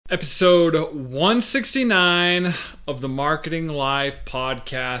Episode 169 of the Marketing Life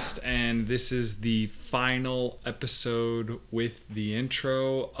podcast, and this is the final episode with the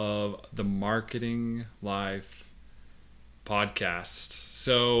intro of the Marketing Life podcast.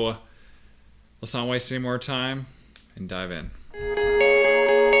 So let's not waste any more time and dive in.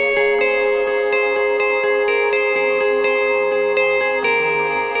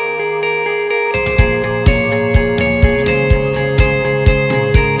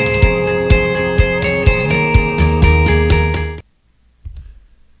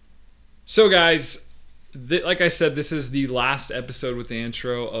 So guys, like I said, this is the last episode with the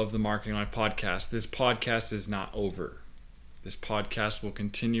intro of the Marketing Life podcast. This podcast is not over. This podcast will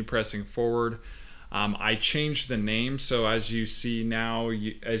continue pressing forward. I changed the name, so as you see now,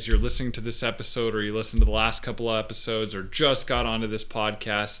 as you're listening to this episode or you listen to the last couple of episodes or just got onto this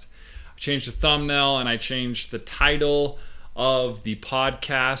podcast, I changed the thumbnail and I changed the title of the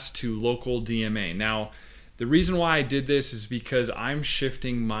podcast to Local DMA. Now, the reason why I did this is because I'm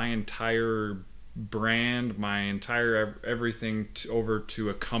shifting my entire brand, my entire everything over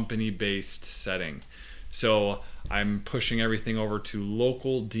to a company-based setting. So I'm pushing everything over to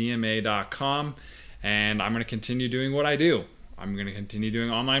localdma.com, and I'm going to continue doing what I do. I'm going to continue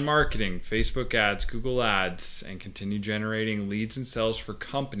doing online marketing, Facebook ads, Google ads, and continue generating leads and sales for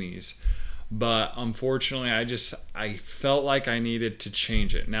companies. But unfortunately, I felt like I needed to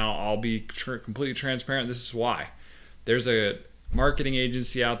change it. Now, I'll be completely transparent. This is why. There's a marketing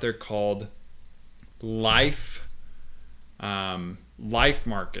agency out there called Life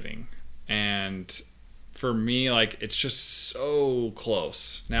Marketing. And for me, it's just so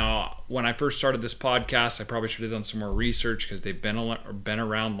close. Now, when I first started this podcast, I probably should have done some more research because they've been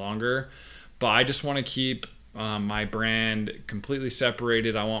around longer. But I just want to keep my brand completely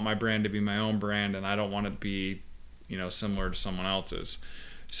separated. I want my brand to be my own brand, and I don't want it to be, similar to someone else's.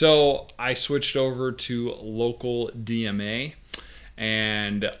 So I switched over to Local DMA,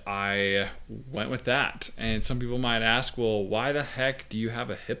 and I went with that. And some people might ask, well, why the heck do you have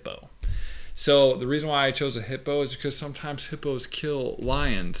a hippo? So the reason why I chose a hippo is because sometimes hippos kill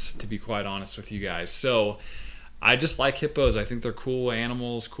lions, to be quite honest with you guys. So I just like hippos. I think they're cool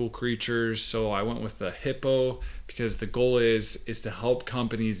animals, cool creatures. So I went with the hippo because the goal is to help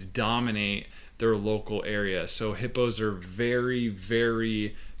companies dominate their local area. So hippos are very,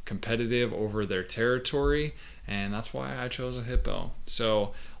 very competitive over their territory, and that's why I chose a hippo.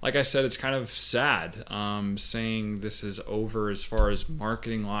 So like I said, it's kind of sad saying this is over as far as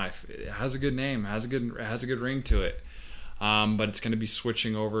Marketing Life. It has a good name, has a good ring to it. But it's going to be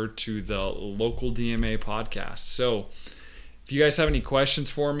switching over to the Local DMA podcast. So if you guys have any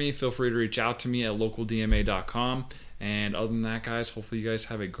questions for me, feel free to reach out to me at localdma.com. And other than that, guys, hopefully you guys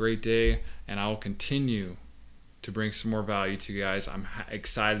have a great day, and I will continue to bring some more value to you guys. I'm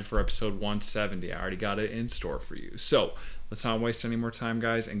excited for episode 170. I already got it in store for you. So let's not waste any more time,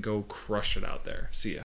 guys, and go crush it out there. See ya.